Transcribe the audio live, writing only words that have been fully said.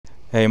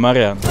Hey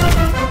Marian.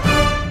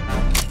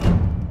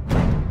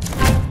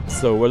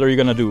 So what are you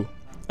gonna do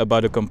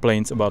about the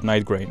complaints about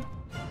night grain?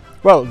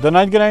 Well, the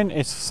night grain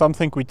is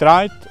something we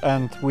tried,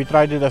 and we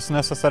tried it as a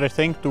necessary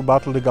thing to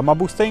battle the gamma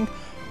boosting,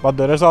 but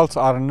the results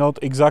are not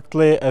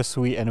exactly as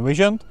we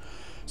envisioned.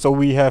 So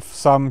we have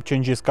some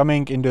changes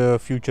coming in the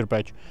future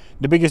patch.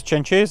 The biggest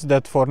change is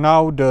that for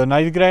now the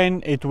night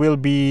grain, it will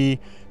be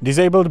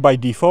disabled by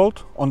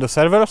default on the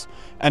servers,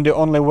 and the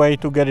only way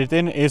to get it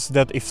in is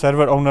that if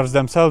server owners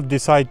themselves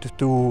decide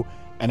to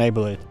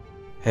enable it.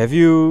 Have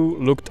you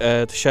looked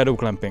at shadow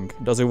clamping?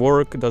 Does it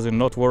work? Does it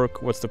not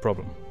work? What's the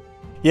problem?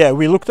 Yeah,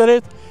 we looked at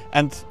it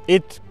and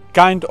it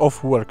kind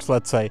of works,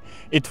 let's say.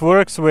 It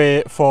works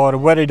for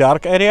very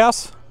dark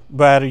areas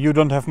where you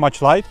don't have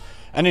much light,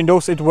 and in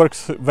those it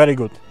works very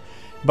good.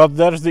 But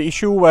there's the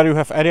issue where you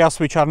have areas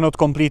which are not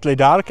completely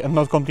dark and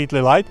not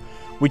completely light,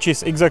 which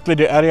is exactly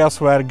the areas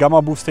where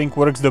gamma boosting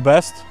works the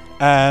best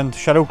and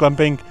shadow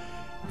clamping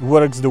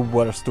works the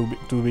worst,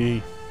 to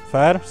be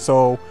fair.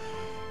 So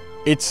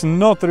it's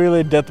not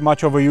really that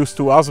much of a use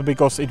to us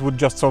because it would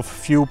just solve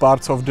few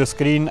parts of the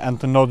screen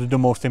and not the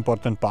most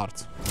important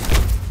parts.